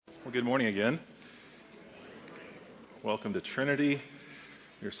Well, good morning again. Welcome to Trinity.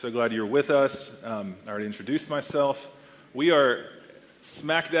 We're so glad you're with us. I already introduced myself. We are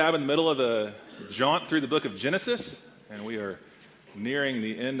smack dab in the middle of a jaunt through the book of Genesis, and we are nearing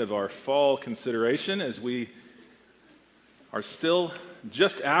the end of our fall consideration as we are still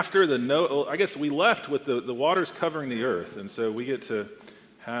just after I guess we left with the waters covering the earth, and so we get to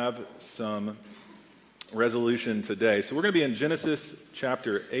have some resolution today. So we're going to be in Genesis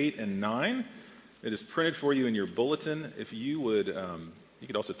chapter 8 and 9. It is printed for you in your bulletin. If you would, you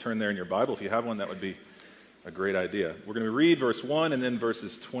could also turn there in your Bible. If you have one, that would be a great idea. We're going to read verse 1 and then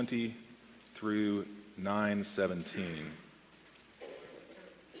verses 20 through 9:17.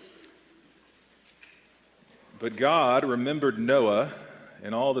 But God remembered Noah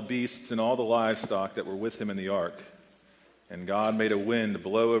and all the beasts and all the livestock that were with him in the ark. And God made a wind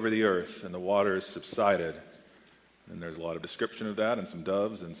blow over the earth, and the waters subsided. And there's a lot of description of that, and some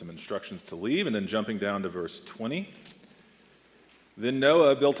doves, and some instructions to leave. And then jumping down to verse 20. Then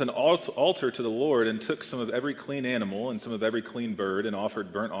Noah built an altar to the Lord, and took some of every clean animal and some of every clean bird, and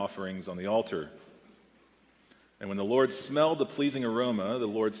offered burnt offerings on the altar. And when the Lord smelled the pleasing aroma, the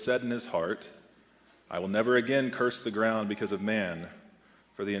Lord said in his heart, I will never again curse the ground because of man,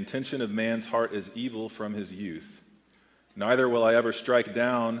 for the intention of man's heart is evil from his youth. Neither will I ever strike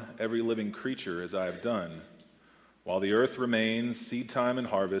down every living creature as I have done. While the earth remains, seed time and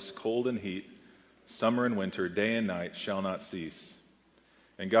harvest, cold and heat, summer and winter, day and night shall not cease.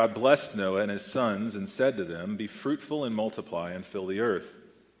 And God blessed Noah and his sons and said to them, Be fruitful and multiply and fill the earth.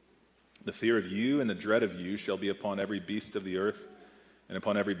 The fear of you and the dread of you shall be upon every beast of the earth, and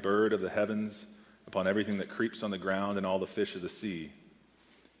upon every bird of the heavens, upon everything that creeps on the ground and all the fish of the sea.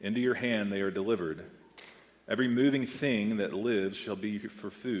 Into your hand they are delivered. Every moving thing that lives shall be for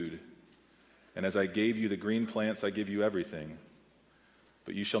food. And as I gave you the green plants, I give you everything.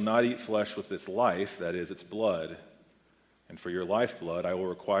 But you shall not eat flesh with its life, that is, its blood. And for your lifeblood I will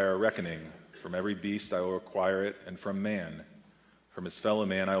require a reckoning. From every beast I will require it, and from man. From his fellow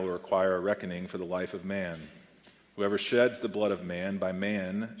man I will require a reckoning for the life of man. Whoever sheds the blood of man, by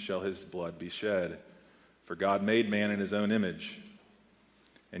man shall his blood be shed. For God made man in his own image.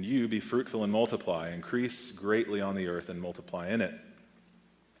 And you be fruitful and multiply, increase greatly on the earth and multiply in it.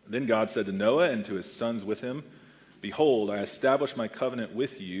 Then God said to Noah and to his sons with him, Behold, I establish my covenant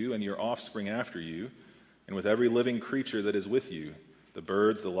with you and your offspring after you, and with every living creature that is with you, the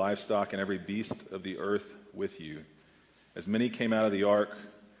birds, the livestock, and every beast of the earth with you. As many came out of the ark,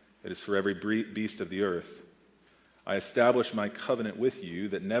 it is for every beast of the earth. I establish my covenant with you,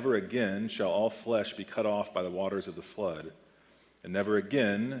 that never again shall all flesh be cut off by the waters of the flood. And never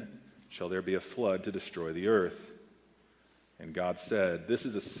again shall there be a flood to destroy the earth. And God said, This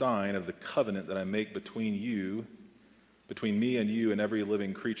is a sign of the covenant that I make between me and you and every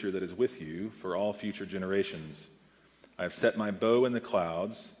living creature that is with you for all future generations. I have set my bow in the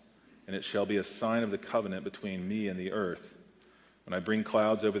clouds, and it shall be a sign of the covenant between me and the earth. When I bring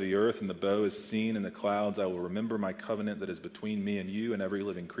clouds over the earth and the bow is seen in the clouds, I will remember my covenant that is between me and you and every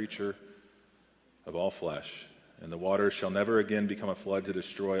living creature of all flesh. And the waters shall never again become a flood to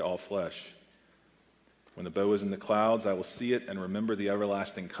destroy all flesh. When the bow is in the clouds, I will see it and remember the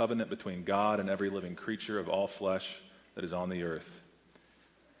everlasting covenant between God and every living creature of all flesh that is on the earth.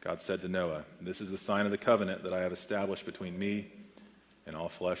 God said to Noah, This is the sign of the covenant that I have established between me and all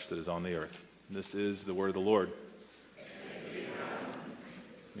flesh that is on the earth. This is the word of the Lord.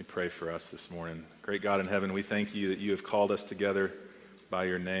 Let me pray for us this morning. Great God in heaven, we thank you that you have called us together by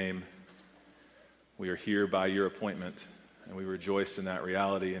your name. We are here by your appointment, and we rejoice in that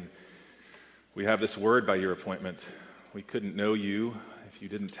reality. And we have this word by your appointment. We couldn't know you if you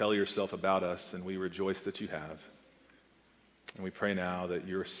didn't tell yourself about us, and we rejoice that you have. And we pray now that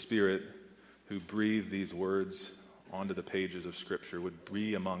your Spirit, who breathed these words onto the pages of Scripture, would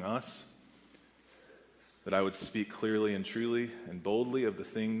be among us, that I would speak clearly and truly and boldly of the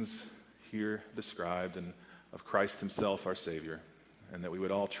things here described and of Christ himself, our Savior, and that we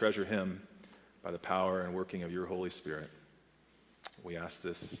would all treasure him by the power and working of your Holy Spirit. We ask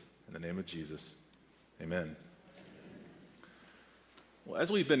this in the name of Jesus. Amen. Well,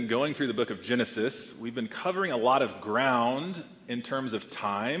 as we've been going through the book of Genesis, we've been covering a lot of ground in terms of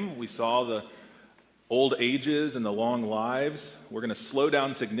time. We saw the old ages and the long lives. We're going to slow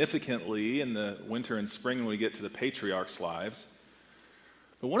down significantly in the winter and spring when we get to the patriarchs' lives.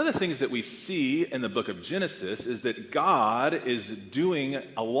 But one of the things that we see in the book of Genesis is that God is doing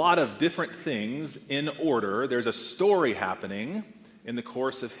a lot of different things in order. There's a story happening in the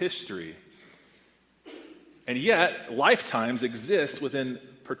course of history. And yet, lifetimes exist within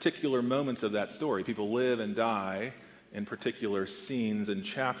particular moments of that story. People live and die in particular scenes and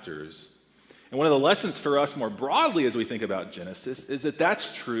chapters. And one of the lessons for us more broadly as we think about Genesis is that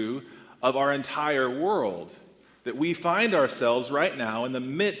that's true of our entire world. That we find ourselves right now in the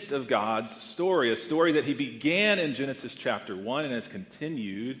midst of God's story, a story that he began in Genesis chapter 1 and has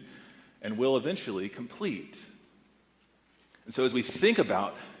continued and will eventually complete. And so as we think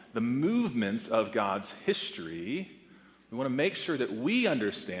about the movements of God's history, we want to make sure that we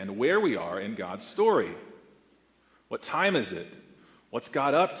understand where we are in God's story. What time is it? What's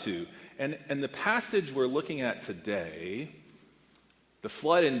God up to? And the passage we're looking at today, the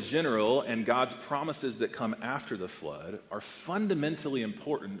flood in general and God's promises that come after the flood, are fundamentally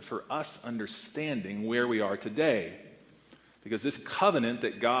important for us understanding where we are today. Because this covenant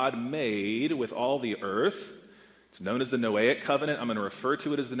that God made with all the earth, it's known as the Noahic covenant. I'm going to refer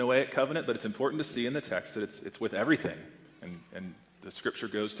to it as the Noahic covenant, but it's important to see in the text that it's with everything. And the scripture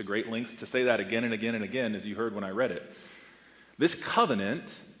goes to great lengths to say that again and again and again, as you heard when I read it. This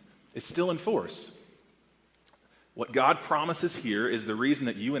covenant is still in force. What God promises here is the reason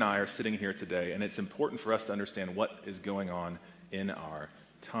that you and I are sitting here today, and it's important for us to understand what is going on in our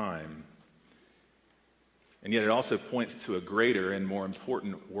time. And yet it also points to a greater and more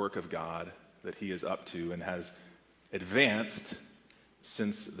important work of God that he is up to and has advanced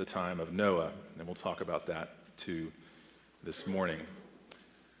since the time of Noah. And we'll talk about that too this morning.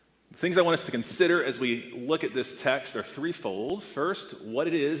 The things I want us to consider as we look at this text are threefold. First, what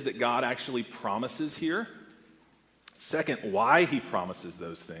it is that God actually promises here. Second, why he promises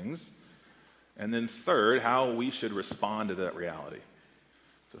those things. And then third, how we should respond to that reality.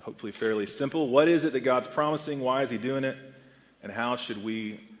 So hopefully fairly simple. What is it that God's promising? Why is he doing it? And how should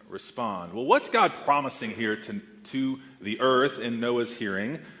we respond? Well, what's God promising here to the earth in Noah's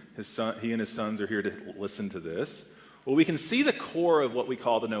hearing? He and his sons are here to listen to this. Well, we can see the core of what we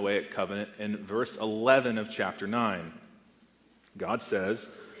call the Noahic covenant in verse 11 of chapter 9. God says,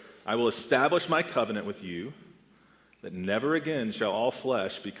 I will establish my covenant with you, that never again shall all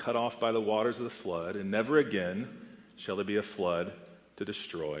flesh be cut off by the waters of the flood, and never again shall there be a flood to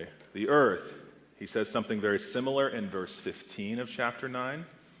destroy the earth. He says something very similar in verse 15 of chapter 9.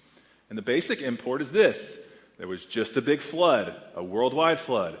 And the basic import is this. There was just a big flood, a worldwide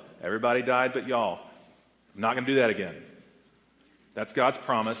flood. Everybody died but y'all. I'm not going to do that again. That's God's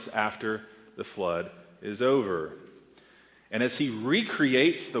promise after the flood is over. And as he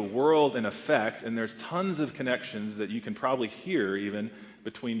recreates the world in effect, and there's tons of connections that you can probably hear even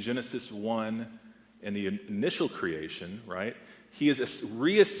between Genesis 1 and the initial creation, right? He is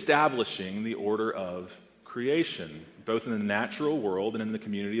reestablishing the order of creation, both in the natural world and in the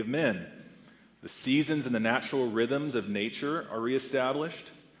community of men. The seasons and the natural rhythms of nature are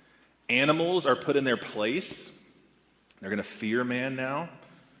reestablished. Animals are put in their place. They're going to fear man now.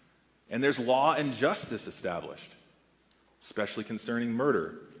 And there's law and justice established, especially concerning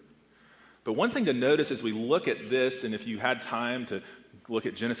murder. But one thing to notice as we look at this, and if you had time to look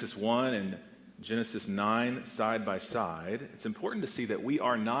at Genesis 1 and Genesis 9 side by side, it's important to see that we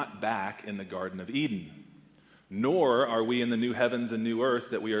are not back in the Garden of Eden, nor are we in the new heavens and new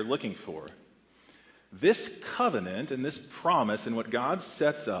earth that we are looking for. This covenant and this promise and what God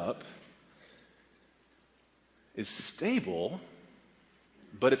sets up is stable,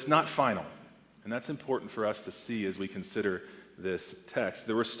 but it's not final. And that's important for us to see as we consider this text.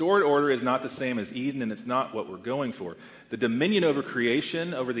 The restored order is not the same as Eden, and it's not what we're going for. The dominion over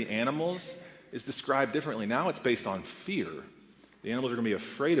creation, over the animals, is described differently. Now it's based on fear. The animals are going to be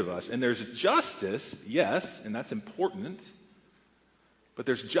afraid of us. And there's justice, yes, and that's important. But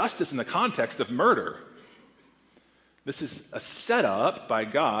there's justice in the context of murder. This is a setup by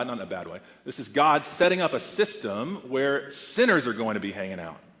God, not in a bad way. This is God setting up a system where sinners are going to be hanging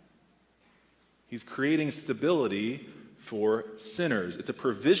out. He's creating stability for sinners. It's a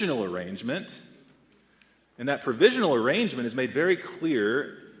provisional arrangement. And that provisional arrangement is made very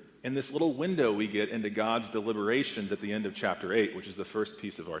clear in this little window we get into God's deliberations at the end of chapter 8, which is the first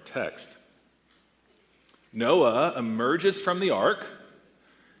piece of our text. Noah emerges from the ark.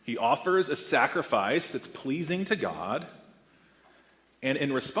 He offers a sacrifice that's pleasing to God. And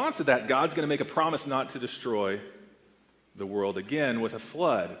in response to that, God's going to make a promise not to destroy the world again with a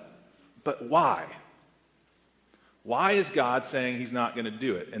flood. But why? Why is God saying he's not going to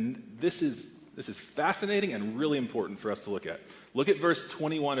do it? And this is fascinating and really important for us to look at. Look at verse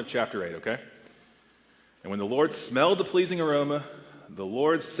 21 of chapter 8, okay? And when the Lord smelled the pleasing aroma, the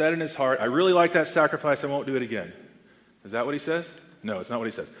Lord said in his heart, I really like that sacrifice, I won't do it again. Is that what he says? No, it's not what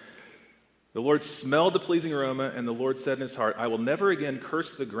he says. The Lord smelled the pleasing aroma, and the Lord said in his heart, I will never again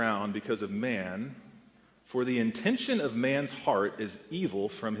curse the ground because of man, for the intention of man's heart is evil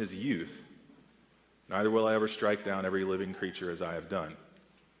from his youth. neither will I ever strike down every living creature as I have done.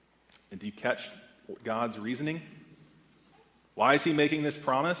 And do you catch God's reasoning? Why is he making this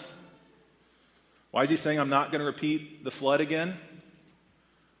promise? Why is he saying, I'm not going to repeat the flood again?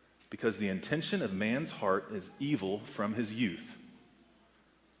 Because the intention of man's heart is evil from his youth.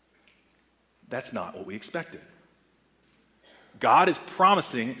 That's not what we expected. God is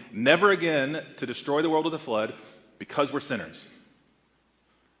promising never again to destroy the world with a flood because we're sinners.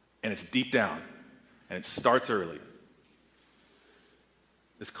 And it's deep down. And it starts early.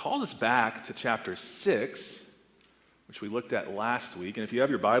 This calls us back to chapter 6, which we looked at last week. And if you have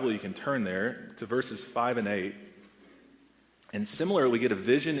your Bible, you can turn there to verses 5 and 8. And similarly, we get a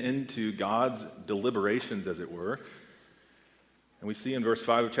vision into God's deliberations, as it were. And we see in verse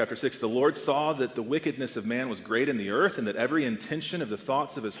 5 of chapter 6, the Lord saw that the wickedness of man was great in the earth, and that every intention of the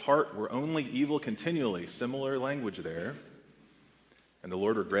thoughts of his heart were only evil continually. Similar language there. And the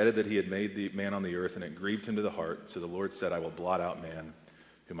Lord regretted that he had made the man on the earth, and it grieved him to the heart. So the Lord said, I will blot out man,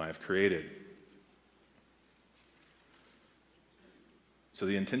 whom I have created. So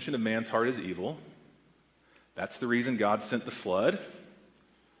the intention of man's heart is evil. That's the reason God sent the flood.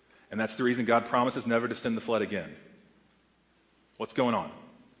 And that's the reason God promises never to send the flood again. What's going on?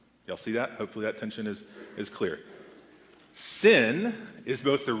 Y'all see that? Hopefully that tension is clear. Sin is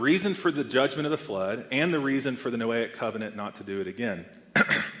both the reason for the judgment of the flood and the reason for the Noahic covenant not to do it again.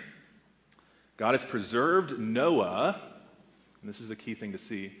 God has preserved Noah, and this is the key thing to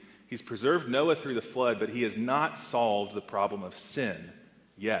see. He's preserved Noah through the flood, but he has not solved the problem of sin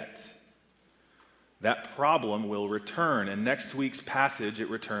yet. That problem will return. In next week's passage, it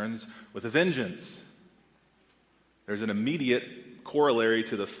returns with a vengeance. There's an immediate corollary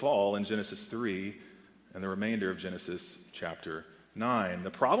to the fall in Genesis 3 and the remainder of Genesis chapter 9.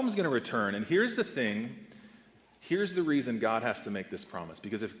 The problem is going to return, and here's the thing. Here's the reason God has to make this promise.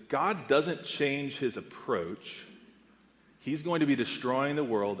 Because if God doesn't change his approach, he's going to be destroying the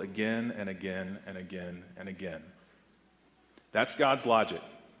world again and again and again and again. That's God's logic.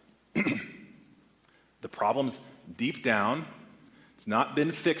 The problem's deep down. It's not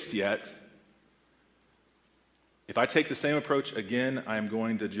been fixed yet. If I take the same approach again, I am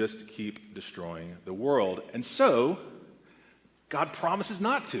going to just keep destroying the world. And so, God promises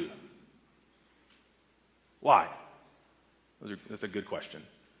not to. Why? That's a good question.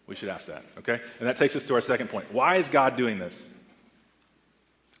 We should ask that, okay? And that takes us to our second point. Why is God doing this?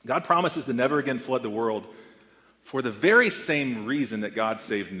 God promises to never again flood the world for the very same reason that God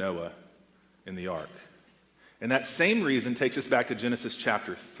saved Noah in the ark. And that same reason takes us back to Genesis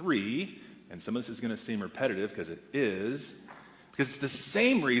chapter 3. And some of this is going to seem repetitive because it is. Because it's the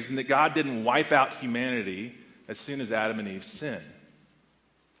same reason that God didn't wipe out humanity as soon as Adam and Eve sinned.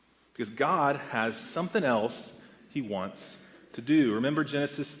 Because God has something else he wants to do. Remember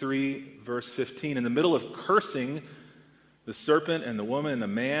Genesis 3, verse 15. In the middle of cursing the serpent and the woman and the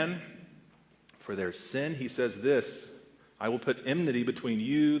man for their sin, he says this, I will put enmity between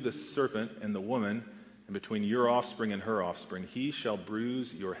you, the serpent, and the woman, and between your offspring and her offspring. He shall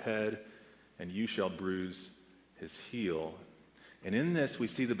bruise your head, and you shall bruise his heel. And in this, we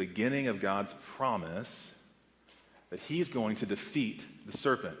see the beginning of God's promise that he's going to defeat the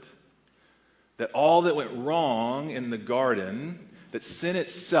serpent. That all that went wrong in the garden, that sin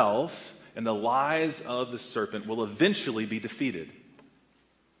itself and the lies of the serpent will eventually be defeated.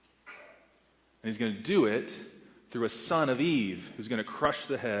 And he's going to do it through a son of Eve who's going to crush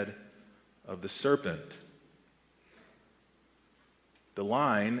the head of the serpent. The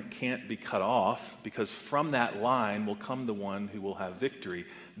line can't be cut off because from that line will come the one who will have victory.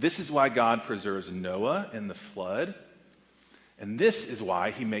 This is why God preserves Noah in the flood. And this is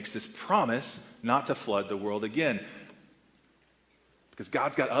why he makes this promise not to flood the world again. Because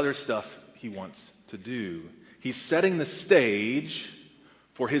God's got other stuff he wants to do. He's setting the stage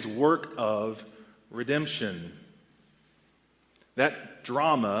for his work of redemption. That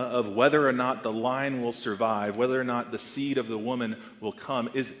drama of whether or not the line will survive, whether or not the seed of the woman will come,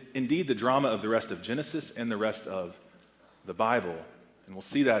 is indeed the drama of the rest of Genesis and the rest of the Bible. And we'll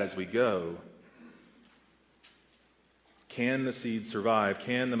see that as we go. Can the seed survive?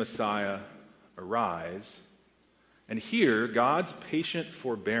 Can the Messiah arise? And here, God's patient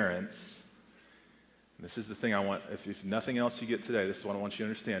forbearance, and this is the thing I want, if nothing else you get today, this is what I want you to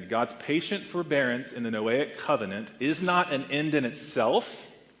understand. God's patient forbearance in the Noahic covenant is not an end in itself,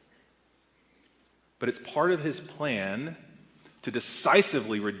 but it's part of his plan to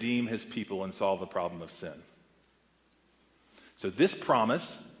decisively redeem his people and solve the problem of sin. So this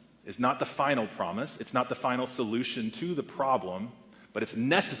promise is not the final promise. It's not the final solution to the problem, but it's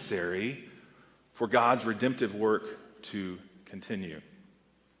necessary for God's redemptive work to continue.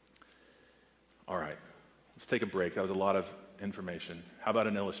 All right, let's take a break. That was a lot of information. How about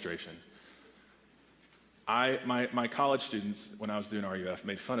an illustration? My college students, when I was doing RUF,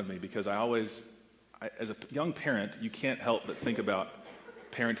 made fun of me because as a young parent, you can't help but think about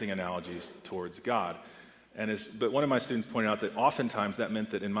parenting analogies towards God. But one of my students pointed out that oftentimes that meant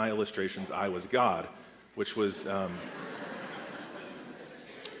that in my illustrations I was God, which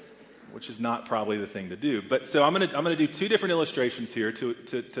is not probably the thing to do. But so I'm gonna do two different illustrations here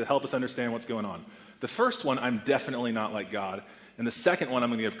to help us understand what's going on. The first one, I'm definitely not like God, and the second one, I'm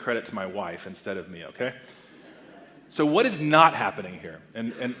going to give credit to my wife instead of me. Okay. So what is not happening here?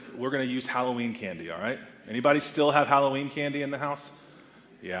 And we're going to use Halloween candy. All right. Anybody still have Halloween candy in the house?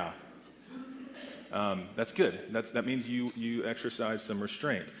 Yeah. That's good. That means you exercised some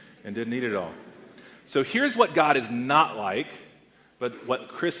restraint and didn't eat it all. So here's what God is not like, but what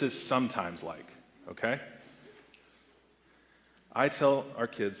Chris is sometimes like, okay? I tell our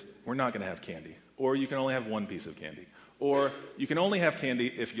kids, we're not going to have candy, or you can only have one piece of candy, or you can only have candy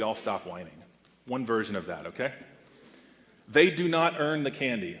if y'all stop whining. One version of that, okay? They do not earn the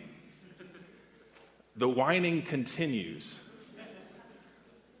candy. The whining continues.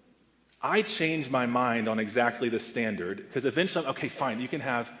 I change my mind on exactly the standard, because eventually, okay, fine, you can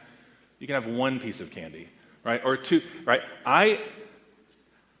have one piece of candy, right? Or two, right?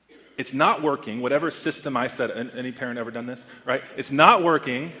 It's not working, whatever system I set. Any parent ever done this? Right? It's not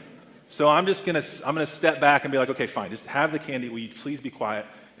working, so I'm gonna step back and be like, okay, fine, just have the candy, will you please be quiet,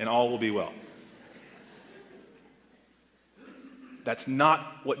 and all will be well. That's not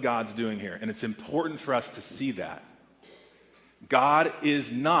what God's doing here, and it's important for us to see that. God is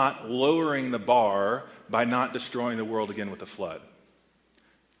not lowering the bar by not destroying the world again with a flood.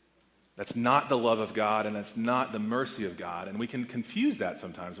 That's not the love of God, and that's not the mercy of God. And we can confuse that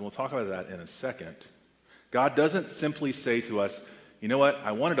sometimes, and we'll talk about that in a second. God doesn't simply say to us, you know what,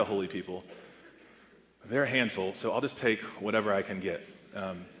 I wanted a holy people. They're a handful, so I'll just take whatever I can get.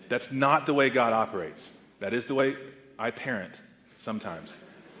 That's not the way God operates. That is the way I parent sometimes,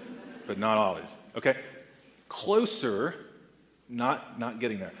 but not always. Okay? Closer, not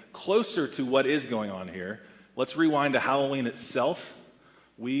getting there, closer to what is going on here, let's rewind to Halloween itself.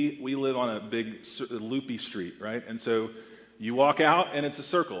 We live on a big loopy street, right? And so you walk out and it's a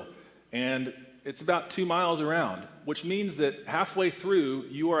circle. And it's about 2 miles around, which means that halfway through,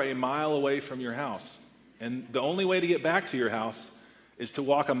 you are a mile away from your house. And the only way to get back to your house is to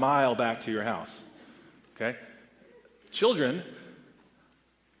walk a mile back to your house. Okay? Children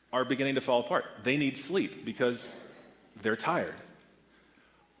are beginning to fall apart. They need sleep because they're tired.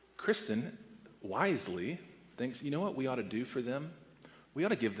 Kristen wisely thinks, you know what we ought to do for them? We ought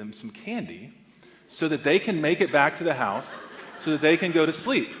to give them some candy so that they can make it back to the house so that they can go to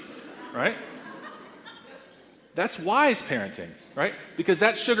sleep, right? That's wise parenting, right? Because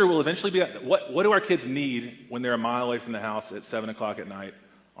that sugar will eventually be... What do our kids need when they're a mile away from the house at 7 o'clock at night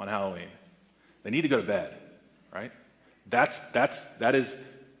on Halloween? They need to go to bed, right? That is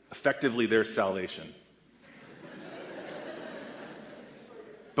effectively their salvation.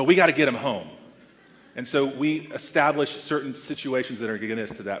 But we got to get them home. And so we establish certain situations that are going to get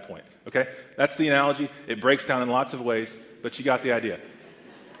us to that point. Okay? That's the analogy. It breaks down in lots of ways, but you got the idea.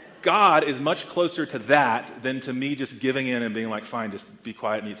 God is much closer to that than to me just giving in and being like, fine, just be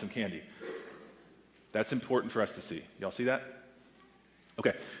quiet and eat some candy. That's important for us to see. Y'all see that?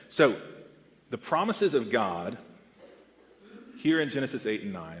 Okay. So the promises of God here in Genesis 8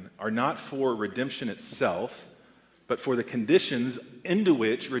 and 9 are not for redemption itself, but for the conditions into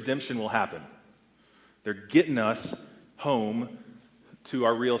which redemption will happen. They're getting us home to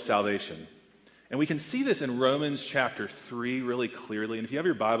our real salvation. And we can see this in Romans chapter 3 really clearly. And if you have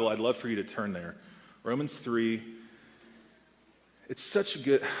your Bible, I'd love for you to turn there. Romans 3. It's such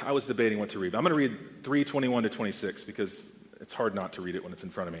good... I was debating what to read. I'm going to read 3:21 to 26 because it's hard not to read it when it's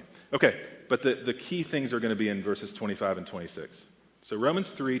in front of me. Okay, but the key things are going to be in verses 25 and 26. So Romans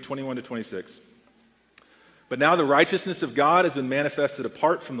 3:21 to 26. But now the righteousness of God has been manifested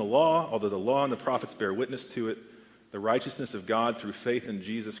apart from the law, although the law and the prophets bear witness to it, the righteousness of God through faith in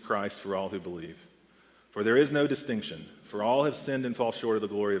Jesus Christ for all who believe. For there is no distinction, for all have sinned and fall short of the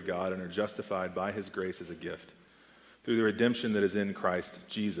glory of God and are justified by his grace as a gift, through the redemption that is in Christ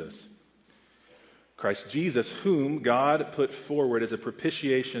Jesus. Christ Jesus, whom God put forward as a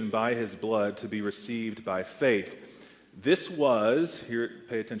propitiation by his blood to be received by faith. This was, here,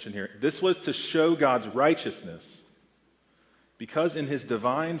 pay attention here, this was to show God's righteousness, because in his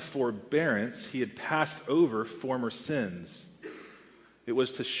divine forbearance he had passed over former sins. It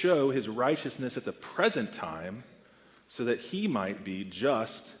was to show his righteousness at the present time, so that he might be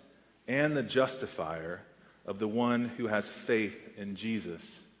just and the justifier of the one who has faith in Jesus.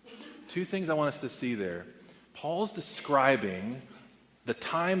 Two things I want us to see there. Paul's describing the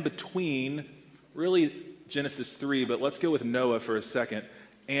time between, really, Genesis 3, but let's go with Noah for a second,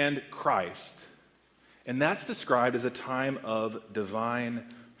 and Christ. And that's described as a time of divine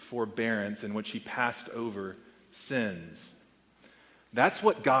forbearance in which he passed over sins. That's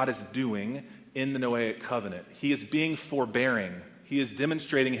what God is doing in the Noahic covenant. He is being forbearing. He is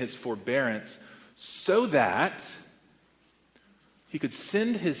demonstrating his forbearance so that he could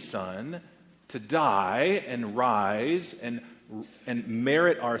send his son to die and rise and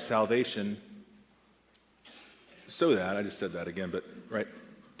merit our salvation. So that, I just said that again, but right,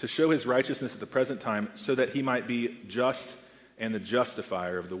 to show his righteousness at the present time so that he might be just and the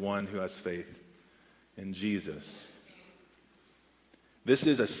justifier of the one who has faith in Jesus. This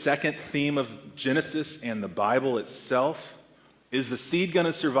is a second theme of Genesis and the Bible itself. Is the seed going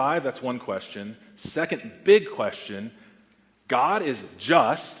to survive? That's one question. Second big question, God is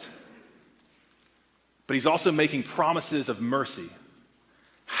just, but he's also making promises of mercy.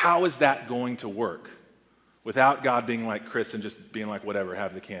 How is that going to work without God being like Chris and just being like, whatever,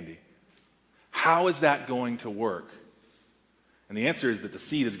 have the candy? How is that going to work? And the answer is that the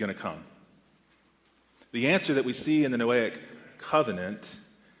seed is going to come. The answer that we see in the Noahic covenant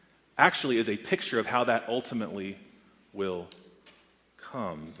actually is a picture of how that ultimately will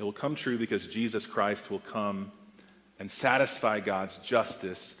come. It will come true because Jesus Christ will come and satisfy God's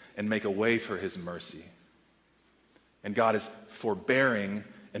justice and make a way for his mercy. And God is forbearing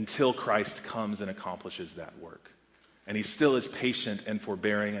until Christ comes and accomplishes that work. And he still is patient and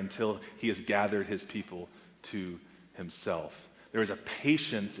forbearing until he has gathered his people to himself. There is a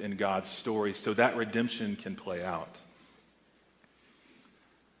patience in God's story so that redemption can play out.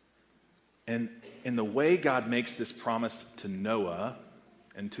 And in the way God makes this promise to Noah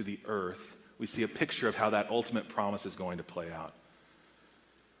and to the earth, we see a picture of how that ultimate promise is going to play out.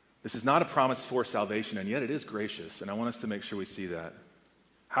 This is not a promise for salvation, and yet it is gracious, and I want us to make sure we see that.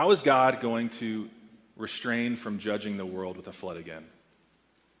 How is God going to restrain from judging the world with a flood again?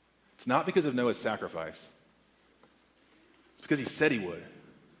 It's not because of Noah's sacrifice. It's because he said he would.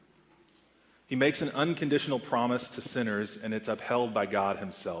 He makes an unconditional promise to sinners, and it's upheld by God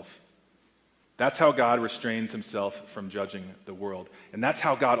himself. That's how God restrains himself from judging the world. And that's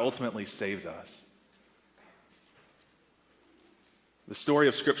how God ultimately saves us. The story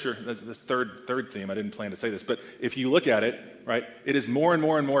of Scripture, this third theme, I didn't plan to say this, but if you look at it, right, it is more and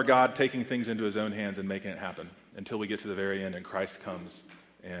more and more God taking things into his own hands and making it happen until we get to the very end and Christ comes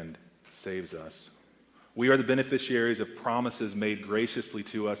and saves us. We are the beneficiaries of promises made graciously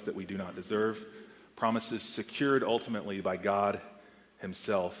to us that we do not deserve, promises secured ultimately by God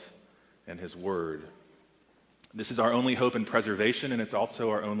himself and his word. This is our only hope in preservation, and it's also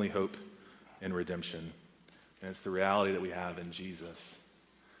our only hope in redemption. And it's the reality that we have in Jesus.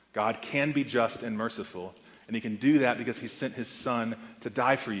 God can be just and merciful, and he can do that because he sent his son to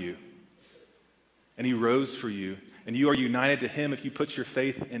die for you. And he rose for you, and you are united to him if you put your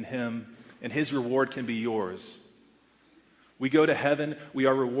faith in him, and his reward can be yours. We go to heaven, we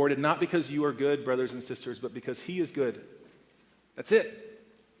are rewarded not because you are good, brothers and sisters, but because he is good. That's it.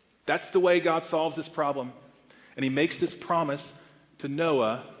 That's the way God solves this problem. And he makes this promise to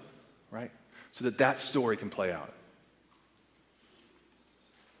Noah, right, so that that story can play out.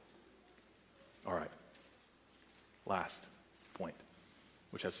 All right. Last point,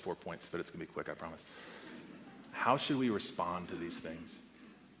 which has 4 points, but it's going to be quick, I promise. How should we respond to these things?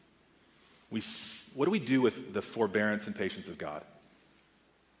 What do we do with the forbearance and patience of God?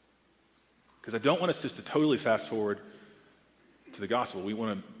 Because I don't want us just to totally fast forward to the gospel.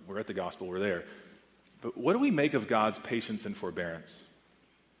 We're at the gospel, we're there. But what do we make of God's patience and forbearance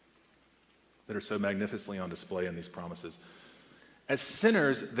that are so magnificently on display in these promises? As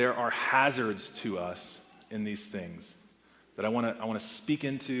sinners, there are hazards to us in these things that I want to speak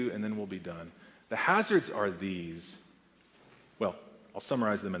into, and then we'll be done. The hazards are these. Well, I'll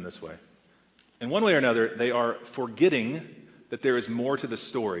summarize them in this way. In one way or another, they are forgetting that there is more to the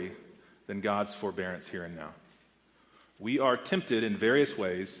story than God's forbearance here and now. We are tempted in various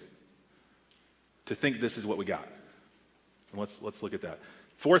ways to think this is what we got. And let's look at that.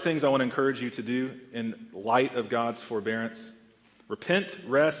 4 things I want to encourage you to do in light of God's forbearance. Repent,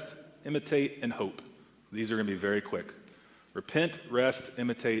 rest, imitate, and hope. These are going to be very quick. Repent, rest,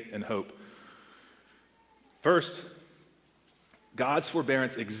 imitate, and hope. First, God's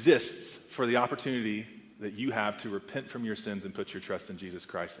forbearance exists for the opportunity that you have to repent from your sins and put your trust in Jesus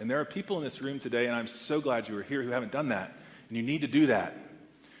Christ. And there are people in this room today, and I'm so glad you are here, who haven't done that. And you need to do that.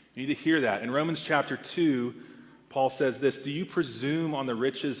 You need to hear that. In Romans chapter 2, Paul says this, "Do you presume on the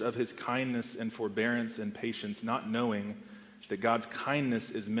riches of his kindness and forbearance and patience, not knowing that God's kindness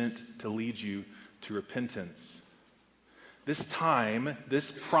is meant to lead you to repentance. This time,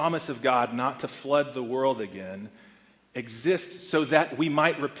 this promise of God not to flood the world again, exists so that we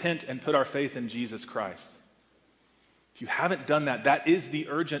might repent and put our faith in Jesus Christ. If you haven't done that, that is the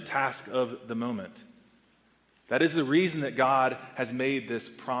urgent task of the moment. That is the reason that God has made this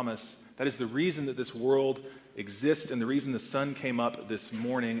promise. That is the reason that this world exists and the reason the sun came up this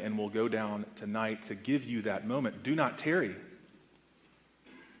morning and will go down tonight, to give you that moment. Do not tarry.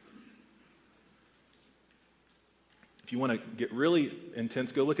 If you want to get really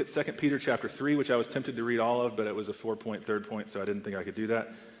intense, go look at 2 Peter chapter 3, which I was tempted to read all of, but it was a 4-point third point, so I didn't think I could do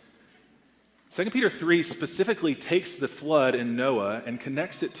that. 2 Peter 3 specifically takes the flood in Noah and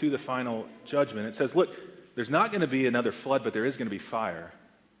connects it to the final judgment. It says, look, there's not going to be another flood, but there is going to be fire.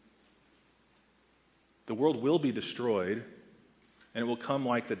 The world will be destroyed, and it will come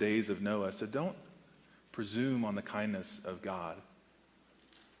like the days of Noah. So don't presume on the kindness of God.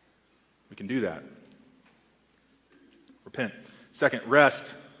 We can do that. Repent. Second,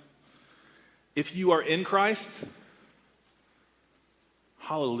 rest. If you are in Christ,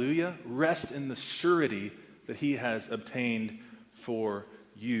 hallelujah, rest in the surety that he has obtained for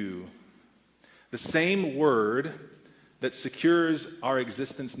you. The same word that secures our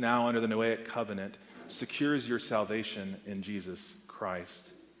existence now under the Noahic covenant secures your salvation in Jesus Christ.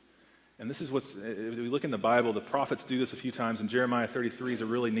 And this is what's, if we look in the Bible, the prophets do this a few times, and Jeremiah 33 is a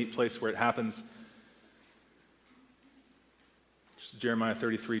really neat place where it happens. Jeremiah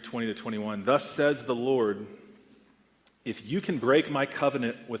 33, 20 to 21. Thus says the Lord, if you can break my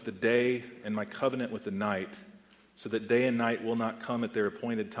covenant with the day and my covenant with the night, so that day and night will not come at their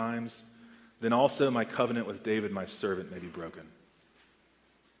appointed times, then also my covenant with David, my servant, may be broken.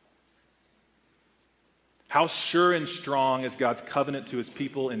 How sure and strong is God's covenant to his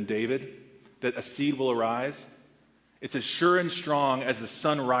people in David that a seed will arise? It's as sure and strong as the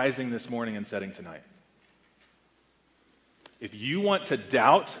sun rising this morning and setting tonight. If you want to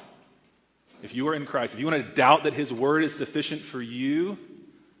doubt, if you are in Christ, if you want to doubt that his word is sufficient for you,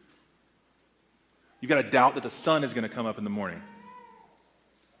 you've got to doubt that the sun is going to come up in the morning.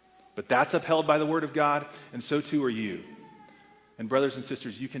 But that's upheld by the word of God, and so too are you. And brothers and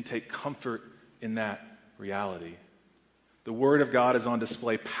sisters, you can take comfort in that reality. The word of God is on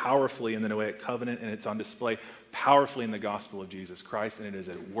display powerfully in the Noahic covenant, and it's on display powerfully in the gospel of Jesus Christ, and it is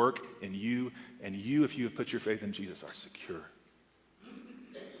at work in you, and you, if you have put your faith in Jesus, are secure.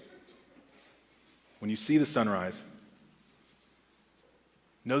 When you see the sunrise,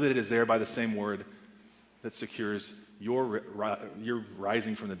 know that it is there by the same word that secures your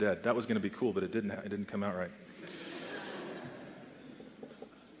rising from the dead. That was going to be cool, but it didn't come out right.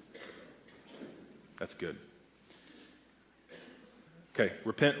 That's good. Okay,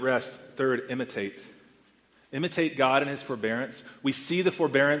 repent, rest. Third, imitate. Imitate God in his forbearance. We see the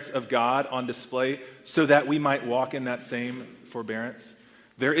forbearance of God on display so that we might walk in that same forbearance.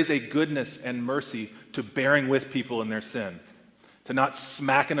 There is a goodness and mercy to bearing with people in their sin, to not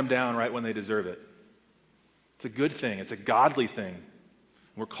smacking them down right when they deserve it. It's a good thing. It's a godly thing.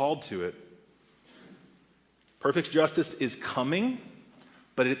 We're called to it. Perfect justice is coming,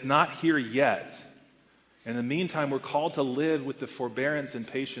 but it's not here yet. In the meantime, we're called to live with the forbearance and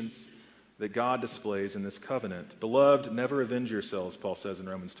patience that God displays in this covenant. Beloved, never avenge yourselves, Paul says in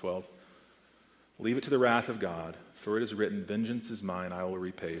Romans 12. Leave it to the wrath of God, for it is written, vengeance is mine, I will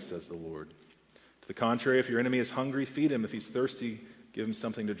repay, says the Lord. To the contrary, if your enemy is hungry, feed him. If he's thirsty, give him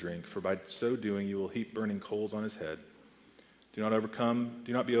something to drink, for by so doing you will heap burning coals on his head. Do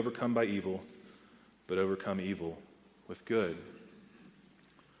not be overcome by evil, but overcome evil with good.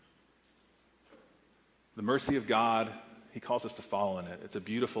 The mercy of God, he calls us to follow in it. It's a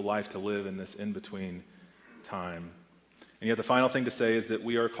beautiful life to live in this in-between time. And yet the final thing to say is that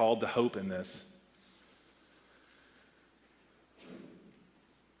we are called to hope in this.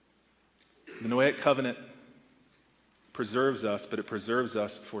 The Noahic covenant preserves us, but it preserves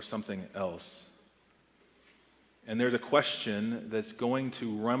us for something else. And there's a question that's going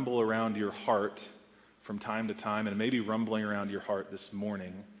to rumble around your heart from time to time, and maybe rumbling around your heart this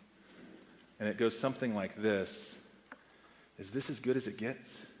morning. And it goes something like this. Is this as good as it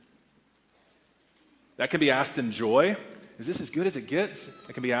gets? That can be asked in joy. Is this as good as it gets?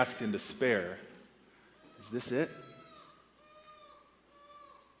 It can be asked in despair. Is this it?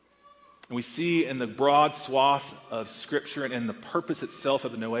 And we see in the broad swath of Scripture and in the purpose itself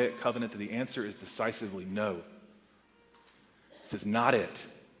of the Noahic covenant that the answer is decisively no. This is not it.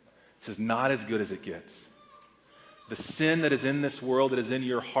 This is not as good as it gets. The sin that is in this world, that is in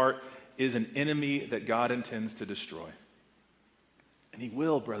your heart, is an enemy that God intends to destroy. And he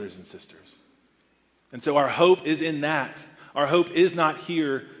will, brothers and sisters. And so our hope is in that. Our hope is not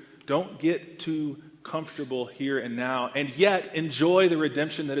here. Don't get too comfortable here and now, and yet enjoy the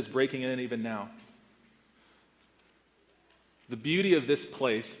redemption that is breaking in even now. The beauty of this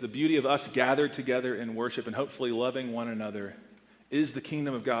place, the beauty of us gathered together in worship and hopefully loving one another, is the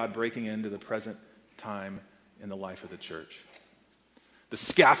kingdom of God breaking into the present time in the life of the church. The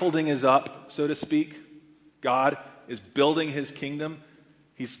scaffolding is up, so to speak. God is building his kingdom.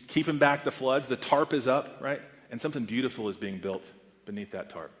 He's keeping back the floods. The tarp is up, right? And something beautiful is being built beneath that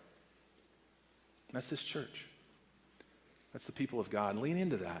tarp. And that's this church. That's the people of God. Lean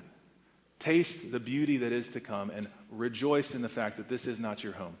into that. Taste the beauty that is to come and rejoice in the fact that this is not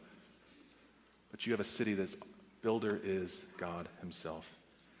your home. But you have a city that's builder is God himself.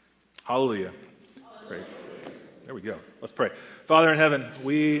 Hallelujah. Great. There we go. Let's pray. Father in heaven,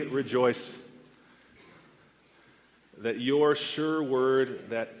 we rejoice that your sure word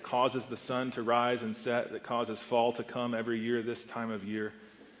that causes the sun to rise and set, that causes fall to come every year this time of year,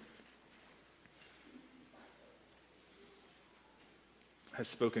 has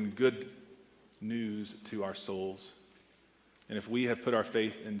spoken good news to our souls. And if we have put our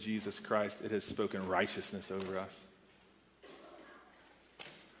faith in Jesus Christ, it has spoken righteousness over us.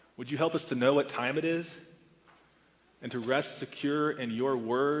 Would you help us to know what time it is and to rest secure in your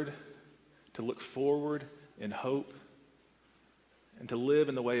word, to look forward in hope, and to live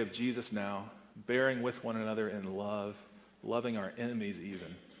in the way of Jesus now, bearing with one another in love, loving our enemies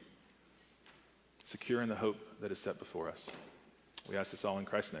even, secure in the hope that is set before us. We ask this all in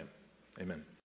Christ's name. Amen.